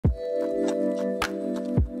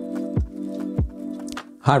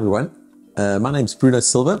Hi everyone, my name is Bruno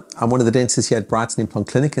Silva. I'm one of the dentists here at Brighton Implant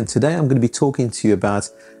Clinic, and today I'm going to be talking to you about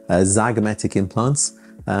zygomatic implants.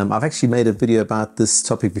 I've actually made a video about this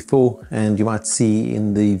topic before, and you might see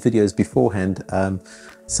in the videos beforehand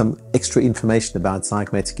some extra information about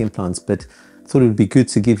zygomatic implants, but I thought it would be good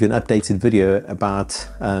to give you an updated video about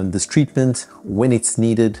this treatment, when it's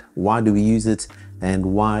needed, why do we use it, and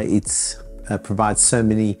why it provides so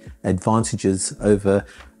many advantages over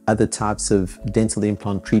other types of dental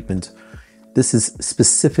implant treatment. This is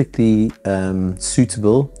specifically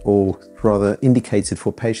suitable, or rather indicated,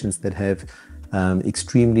 for patients that have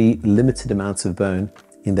extremely limited amounts of bone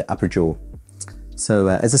in the upper jaw. So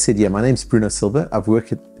as I said, my name is Bruno Silva. I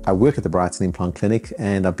work at the Brighton Implant Clinic,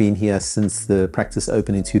 and I've been here since the practice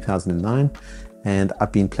opened in 2009, and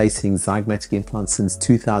I've been placing zygomatic implants since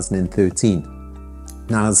 2013.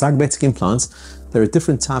 Now, zygomatic implants, they're a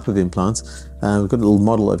different type of implant. We've got a little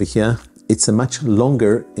model over here. It's a much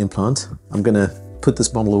longer implant. I'm going to put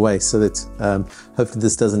this model away so that hopefully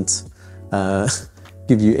this doesn't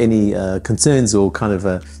give you any concerns or kind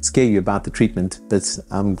of scare you about the treatment. But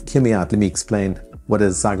hear me out. Let me explain what a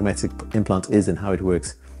zygomatic implant is and how it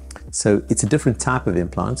works. So it's a different type of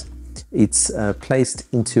implant. It's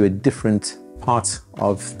placed into a different part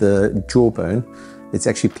of the jawbone. It's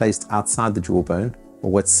actually placed outside the jawbone, or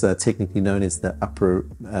what's technically known as the upper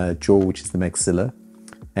jaw, which is the maxilla.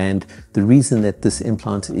 And the reason that this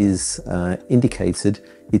implant is indicated,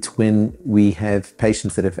 it's when we have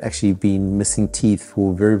patients that have actually been missing teeth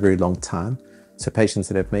for a very, very long time. So patients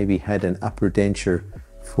that have maybe had an upper denture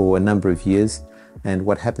for a number of years. And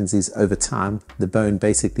what happens is, over time, the bone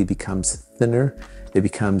basically becomes thinner, it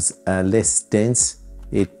becomes less dense,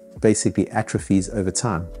 it basically atrophies over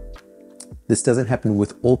time. This doesn't happen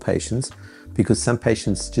with all patients, because some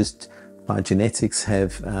patients just by genetics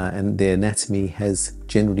have and their anatomy has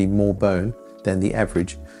generally more bone than the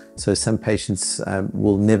average. So some patients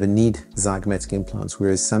will never need zygomatic implants,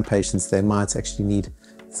 whereas some patients, they might actually need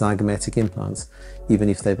zygomatic implants even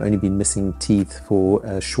if they've only been missing teeth for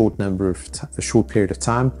a short period of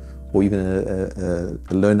time, or even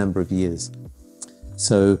a low number of years.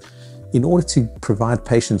 So in order to provide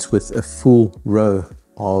patients with a full row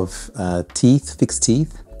of teeth, fixed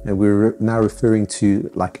teeth, and we're now referring to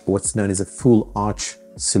like what's known as a full arch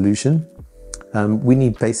solution, we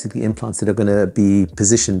need basically implants that are going to be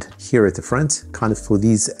positioned here at the front, kind of for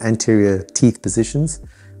these anterior teeth positions.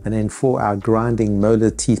 And then for our grinding molar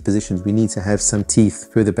teeth positions, we need to have some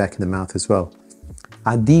teeth further back in the mouth as well.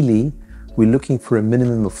 Ideally, we're looking for a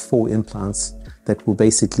minimum of 4 implants that will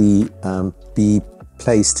basically be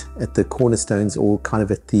placed at the cornerstones, or kind of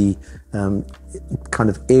at the kind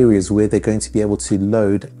of areas where they're going to be able to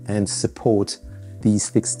load and support these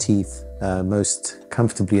fixed teeth most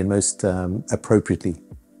comfortably and most appropriately.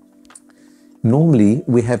 Normally,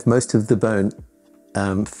 we have most of the bone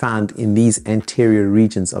found in these anterior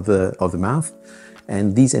regions of the mouth,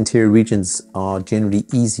 and these anterior regions are generally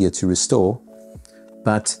easier to restore.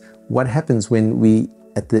 But what happens when we,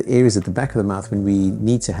 at the areas at the back of the mouth, when we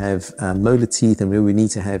need to have molar teeth, and where we need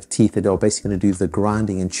to have teeth that are basically going to do the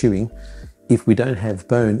grinding and chewing, if we don't have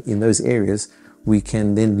bone in those areas, we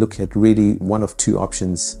can then look at really one of 2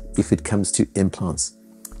 options if it comes to implants.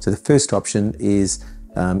 So the first option is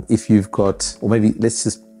if you've got, or maybe let's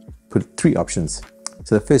just put 3 options.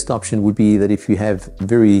 So the first option would be that if you have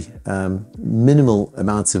very minimal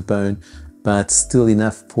amounts of bone, but still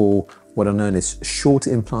enough for what are known as short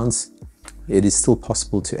implants, it is still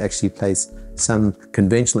possible to actually place some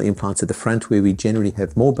conventional implants at the front where we generally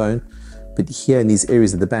have more bone. But here in these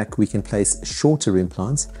areas at the back, we can place shorter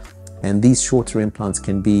implants. And these shorter implants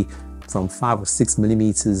can be from 5 or 6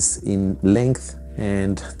 millimeters in length,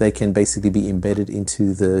 and they can basically be embedded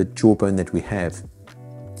into the jawbone that we have.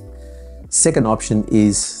 Second option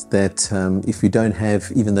is that if we don't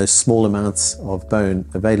have even those small amounts of bone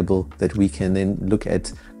available, that we can then look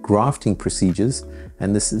at grafting procedures.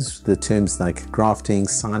 And this is the terms like grafting,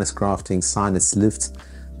 sinus lift.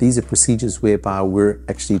 These are procedures whereby we're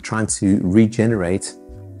actually trying to regenerate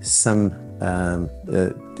some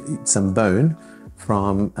bone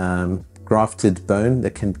from grafted bone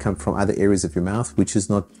that can come from other areas of your mouth, which is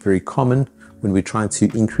not very common when we're trying to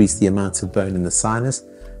increase the amount of bone in the sinus.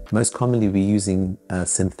 Most commonly, we're using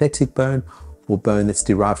synthetic bone, or bone that's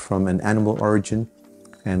derived from an animal origin.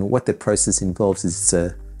 And what that process involves is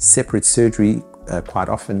a separate surgery quite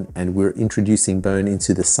often, and we're introducing bone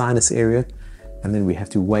into the sinus area, and then we have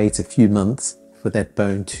to wait a few months for that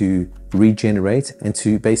bone to regenerate and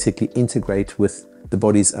to basically integrate with the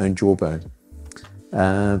body's own jawbone.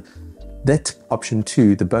 That option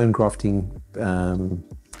 2, the bone grafting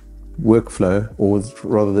workflow, or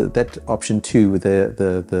rather that option 2 with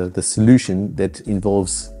the solution that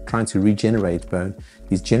involves trying to regenerate bone,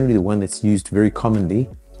 is generally the one that's used very commonly,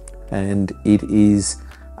 and it is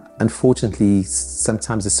unfortunately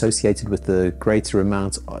sometimes associated with the greater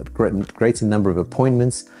number of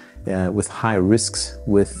appointments, with higher risks,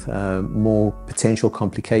 with more potential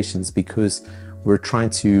complications, because we're trying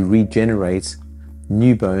to regenerate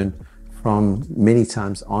new bone from many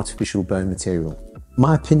times artificial bone material.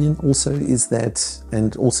 My opinion also is that,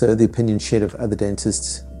 and also the opinion shared of other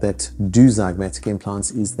dentists that do zygomatic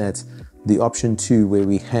implants, is that the option 2, where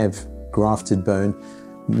we have grafted bone,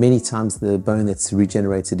 many times the bone that's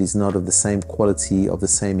regenerated is not of the same quality, of the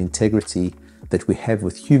same integrity that we have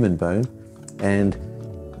with human bone. And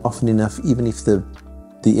often enough, even if the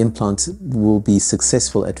implant will be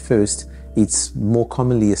successful at first, it's more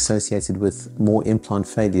commonly associated with more implant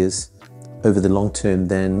failures over the long term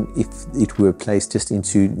than if it were placed just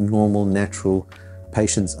into normal, natural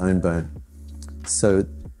patient's own bone. So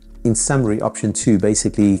in summary, option 2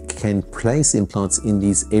 basically can place implants in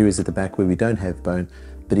these areas at the back where we don't have bone,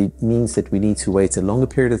 but it means that we need to wait a longer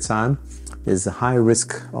period of time. There's a higher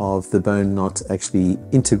risk of the bone not actually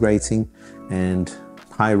integrating, and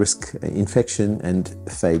high risk infection and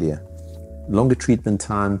failure. Longer treatment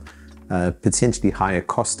time, potentially higher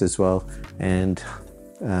cost as well, and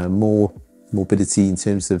more morbidity in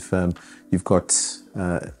terms of you've got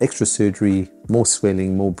extra surgery, more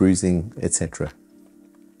swelling, more bruising, etc.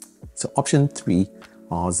 So option 3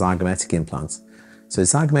 are zygomatic implants. So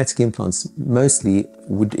zygomatic implants mostly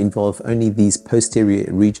would involve only these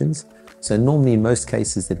posterior regions. So normally in most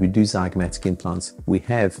cases that we do zygomatic implants, we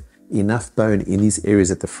have enough bone in these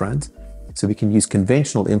areas at the front, so we can use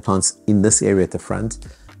conventional implants in this area at the front.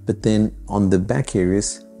 But then on the back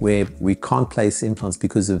areas where we can't place implants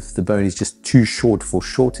because of the bone is just too short for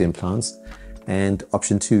short implants, and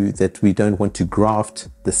option 2, that we don't want to graft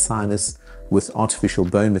the sinus with artificial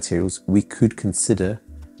bone materials, we could consider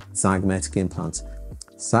zygomatic implants.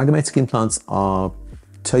 Zygomatic implants are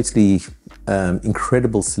totally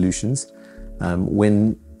incredible solutions.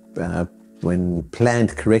 When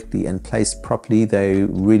planned correctly and placed properly, they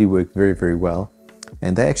really work very, very well.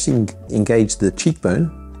 And they actually engage the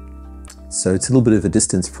cheekbone, so it's a little bit of a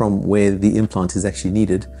distance from where the implant is actually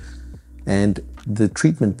needed. And the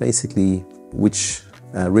treatment basically, which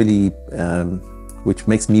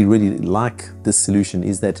makes me really like this solution,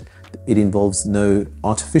 is that it involves no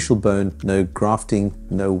artificial bone, no grafting,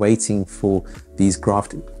 no waiting for these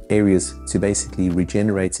graft areas to basically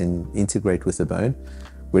regenerate and integrate with the bone.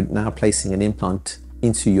 We're now placing an implant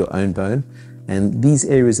into your own bone, and these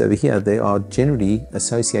areas over here, they are generally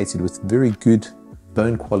associated with very good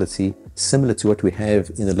bone quality, similar to what we have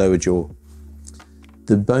in the lower jaw.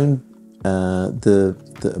 The bone,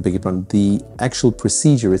 the actual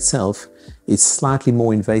procedure itself is slightly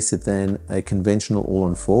more invasive than a conventional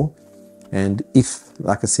all-on-4, and if,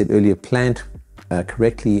 like I said earlier, planned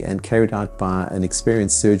correctly and carried out by an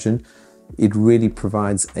experienced surgeon, it really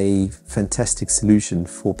provides a fantastic solution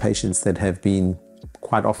for patients that have been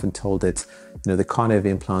quite often told that they can't have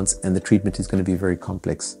implants and the treatment is going to be very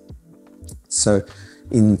complex. So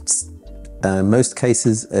in most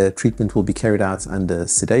cases, treatment will be carried out under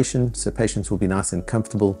sedation, so patients will be nice and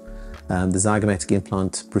comfortable. The zygomatic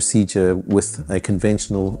implant procedure with a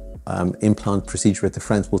conventional implant procedure at the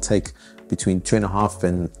front will take between 2.5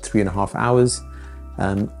 and 3.5 hours.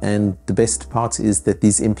 And the best part is that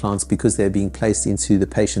these implants, because they're being placed into the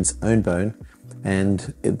patient's own bone,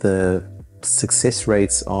 and the success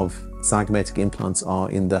rates of zygomatic implants are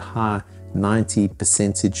in the high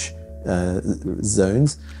 90%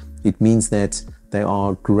 zones, it means that they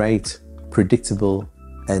are great, predictable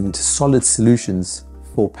and solid solutions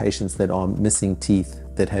for patients that are missing teeth,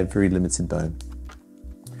 that have very limited bone.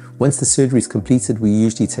 Once the surgery is completed, we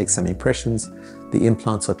usually take some impressions. The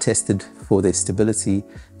implants are tested for their stability,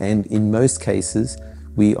 and in most cases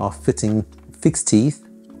we are fitting fixed teeth.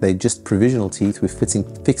 They're just provisional teeth. We're fitting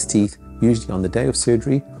fixed teeth usually on the day of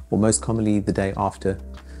surgery, or most commonly the day after.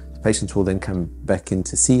 The patients will then come back in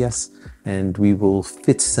to see us, and we will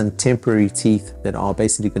fit some temporary teeth that are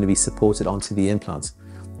basically going to be supported onto the implants.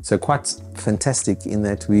 So quite fantastic in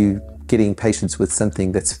that we're getting patients with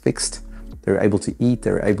something that's fixed. They're able to eat,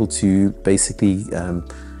 they're able to basically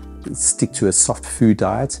stick to a soft food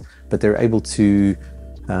diet, but they're able to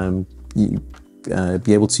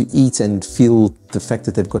be able to eat and feel the fact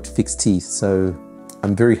that they've got fixed teeth. So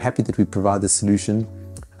I'm very happy that we provide this solution.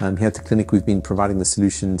 Here at the clinic, we've been providing the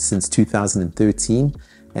solution since 2013,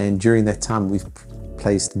 and during that time we've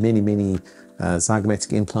placed many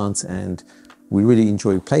zygomatic implants, and we really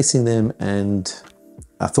enjoy placing them, and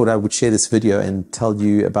I thought I would share this video and tell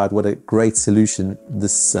you about what a great solution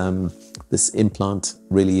this implant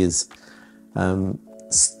really is.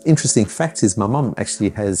 Interesting fact is my mom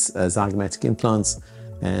actually has zygomatic implants,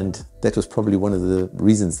 and that was probably one of the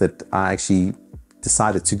reasons that I actually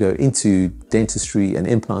decided to go into dentistry and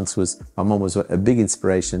implants. Was my mom was a big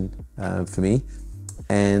inspiration for me.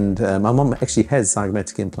 And my mom actually has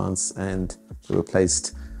zygomatic implants, and they were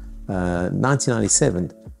placed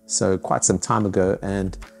 1997, so quite some time ago,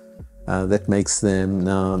 and that makes them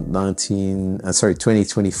now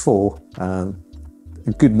 2024, a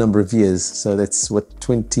good number of years. So that's what,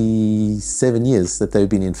 27 years that they've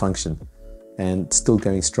been in function and still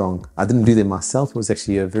going strong. I didn't do them myself. I was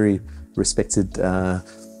actually a very respected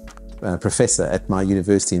professor at my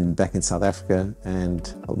university back in South Africa,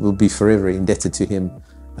 and I will be forever indebted to him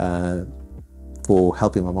for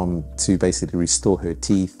helping my mom to basically restore her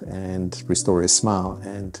teeth and restore her smile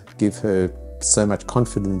and give her so much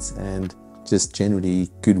confidence and just generally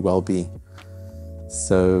good well-being.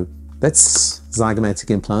 So that's zygomatic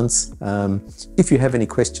implants. If you have any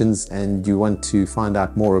questions and you want to find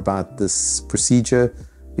out more about this procedure,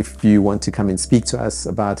 if you want to come and speak to us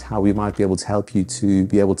about how we might be able to help you to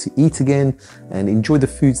be able to eat again and enjoy the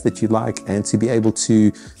foods that you like and to be able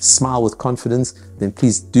to smile with confidence, then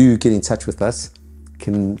please do get in touch with us. You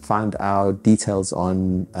can find our details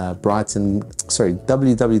on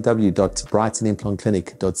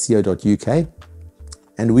www.brightonimplantclinic.co.uk,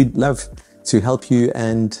 and we'd love to help you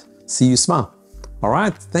and see you smile. All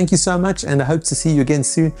right, thank you so much, and I hope to see you again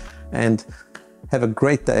soon, and have a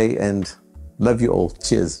great day, and love you all.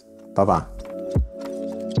 Cheers. Bye-bye.